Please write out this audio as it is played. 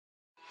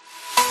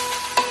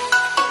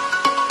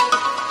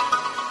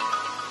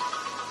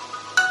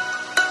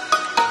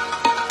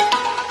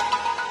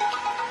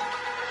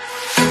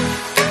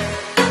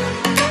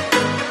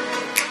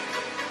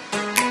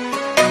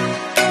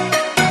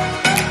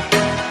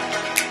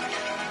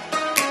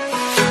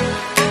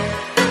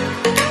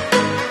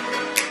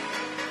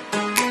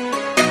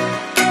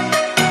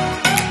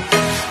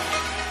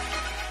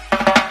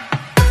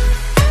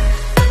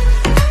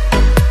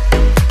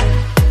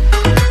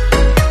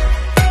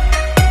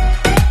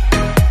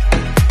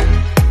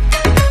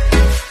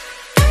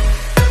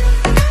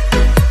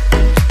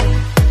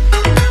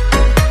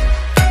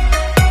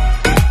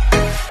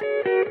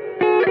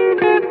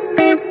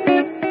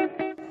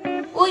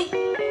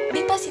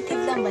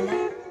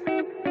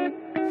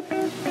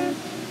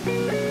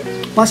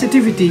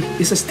Positivity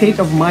is a state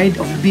of mind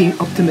of being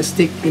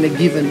optimistic in a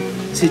given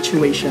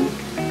situation.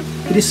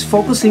 It is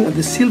focusing on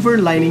the silver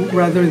lining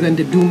rather than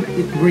the doom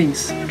it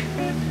brings.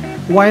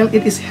 While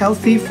it is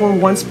healthy for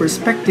one's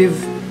perspective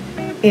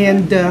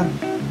and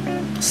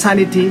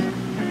sanity,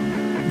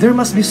 there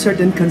must be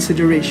certain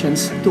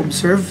considerations to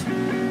observe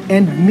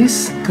and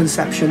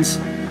misconceptions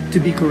to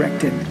be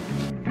corrected.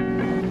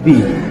 Be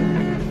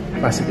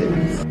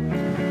positive.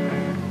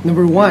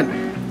 Number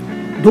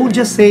 1, don't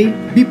just say,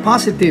 be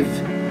positive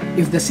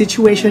if the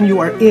situation you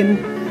are in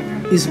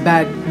is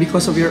bad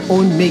because of your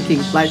own making.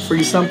 Like, for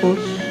example,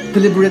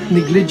 deliberate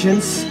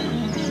negligence,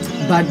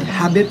 bad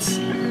habits,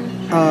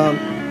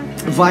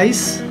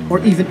 vice, or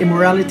even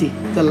immorality,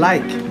 the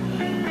like.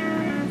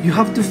 You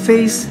have to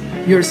face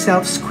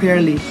yourself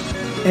squarely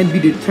and be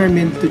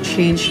determined to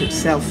change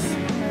yourself.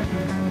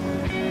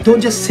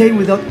 Don't just say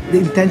without the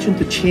intention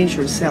to change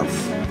yourself.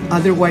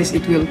 Otherwise,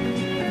 it will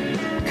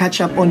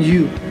catch up on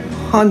you,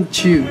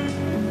 haunt you.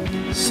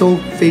 So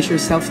face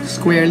yourself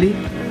squarely,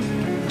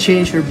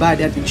 change your bad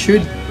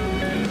attitude,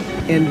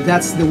 and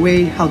that's the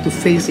way how to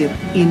face it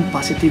in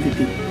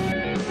positivity.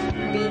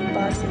 Be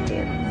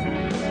positive.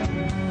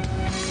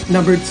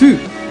 Number 2,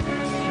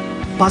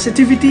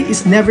 positivity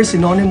is never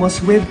synonymous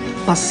with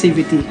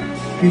passivity.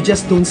 You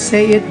just don't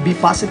say it, be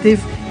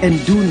positive, and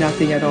do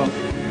nothing at all.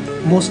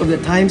 Most of the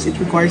times, it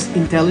requires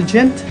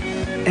intelligent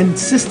and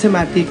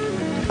systematic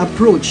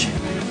approach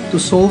to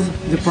solve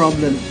the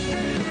problem.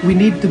 We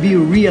need to be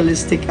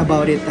realistic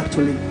about it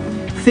actually.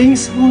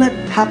 Things will not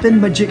happen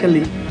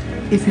magically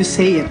if you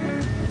say it.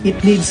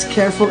 It needs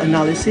careful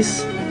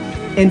analysis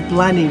and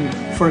planning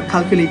for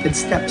calculated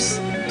steps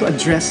to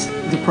address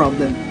the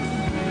problem.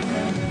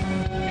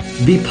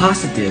 Be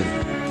positive.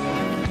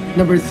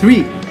 Number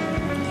 3,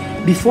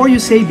 before you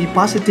say be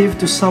positive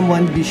to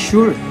someone, be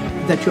sure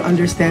that you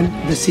understand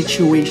the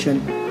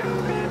situation.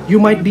 You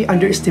might be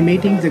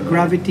underestimating the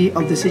gravity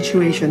of the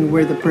situation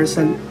where the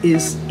person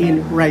is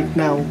in right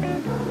now.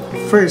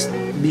 First,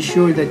 be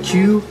sure that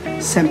you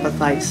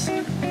sympathize.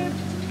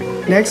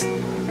 Next,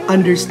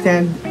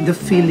 understand the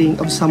feeling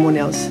of someone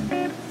else.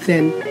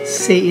 Then,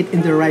 say it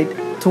in the right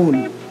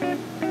tone.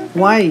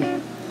 Why?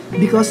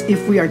 Because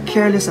if we are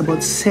careless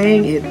about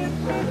saying it,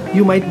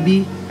 you might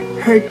be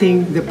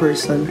hurting the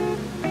person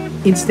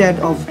instead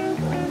of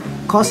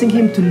causing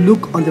him to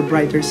look on the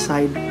brighter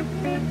side.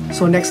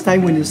 So next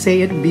time when you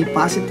say it, be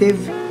positive.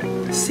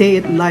 Say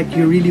it like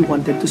you really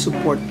wanted to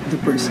support the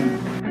person.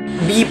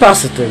 Be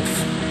positive.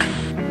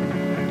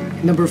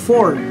 Number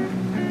 4,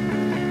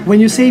 when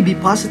you say be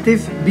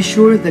positive, be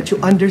sure that you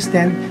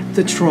understand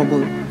the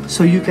trouble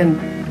so you can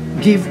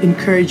give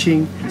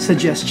encouraging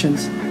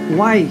suggestions.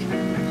 Why?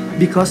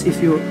 Because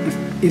if you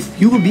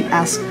will be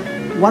asked,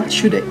 why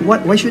should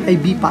I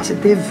be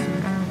positive?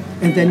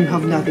 And then you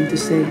have nothing to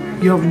say.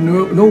 You have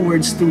no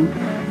words to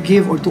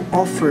give or to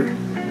offer.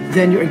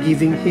 Then you are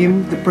giving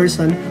him, the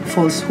person,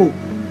 false hope.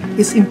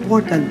 It's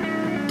important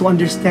to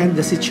understand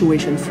the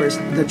situation first,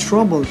 the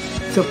trouble,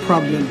 the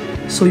problem,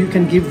 so you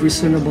can give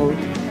reasonable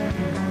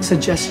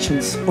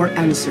suggestions or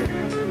answer.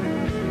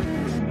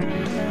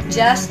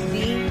 Just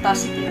be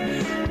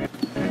positive.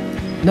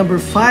 Number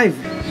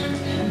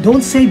 5,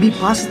 don't say be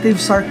positive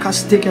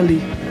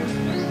sarcastically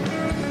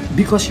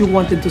because you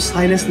wanted to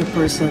silence the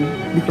person,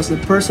 because the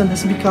person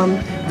has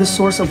become the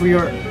source of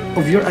your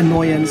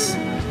annoyance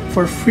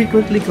for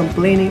frequently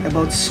complaining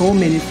about so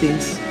many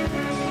things.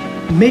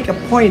 Make a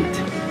point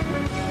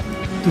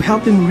to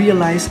help him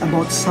realize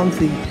about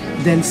something,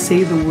 then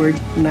say the word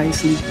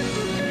nicely.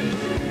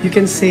 You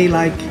can say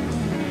like,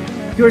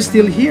 you're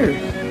still here.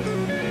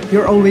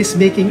 You're always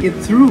making it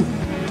through.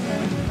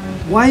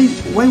 Why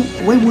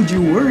would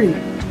you worry?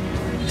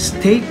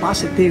 Stay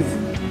positive.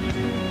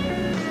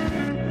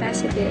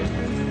 Positive.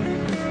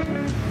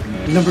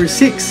 Number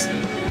 6,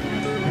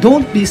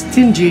 don't be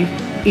stingy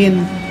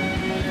in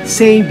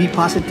saying be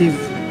positive.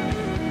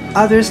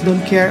 Others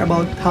don't care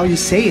about how you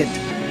say it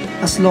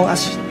as long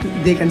as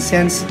they can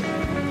sense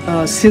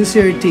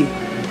sincerity.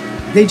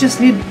 They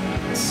just need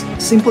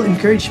simple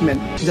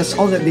encouragement. That's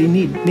all that they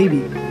need,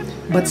 maybe.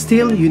 But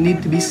still, you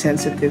need to be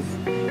sensitive.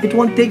 It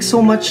won't take so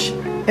much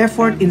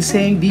effort in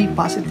saying be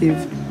positive.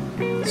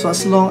 So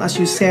as long as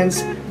you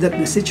sense that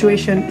the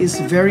situation is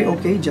very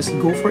okay, just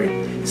go for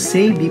it.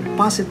 Say be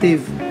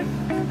positive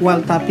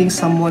while tapping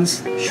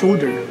someone's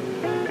shoulder.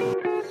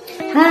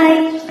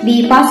 Hi,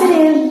 be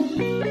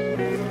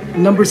positive.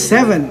 Number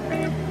 7,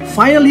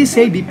 finally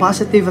say be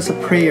positive as a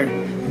prayer.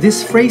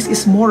 This phrase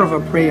is more of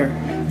a prayer.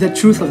 The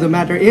truth of the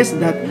matter is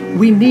that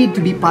we need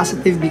to be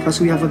positive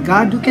because we have a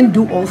God who can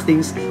do all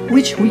things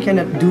which we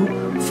cannot do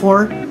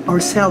for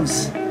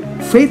ourselves.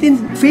 Faith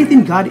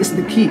in God is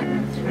the key.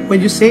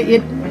 When you say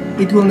it,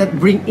 it will not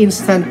bring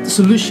instant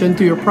solution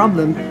to your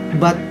problem,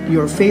 but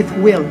your faith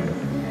will.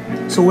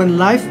 So when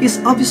life is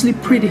obviously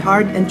pretty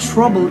hard and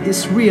trouble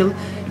is real,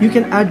 you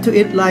can add to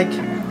it like,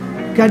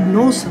 God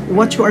knows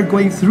what you are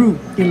going through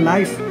in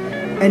life,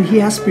 and He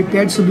has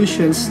prepared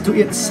solutions to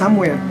it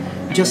somewhere.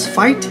 Just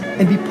fight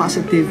and be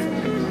positive.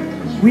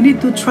 We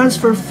need to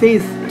transfer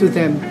faith to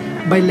them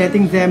by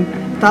letting them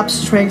tap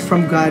strength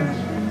from God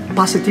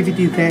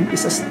Positivity then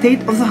is a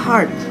state of the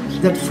heart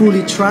that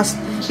fully trusts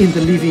in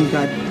the living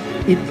God.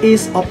 It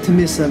is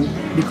optimism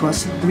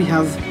because we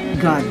have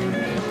God.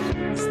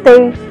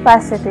 Stay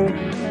positive.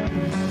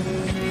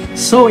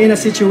 So in a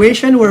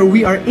situation where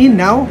we are in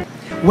now,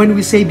 when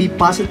we say be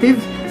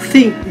positive,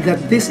 think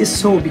that this is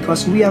so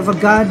because we have a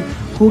God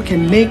who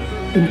can make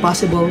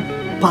impossible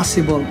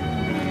possible.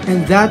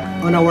 And that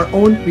on our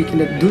own, we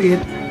cannot do it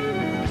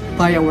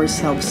by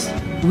ourselves.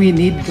 We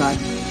need God.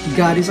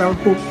 God is our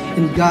hope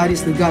and God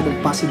is the God of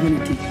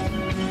possibility.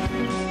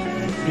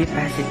 Be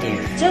positive.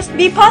 Just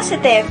be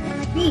positive.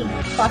 Be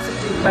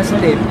positive.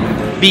 Positive.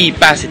 Be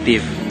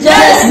positive.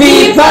 Just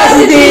be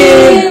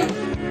positive!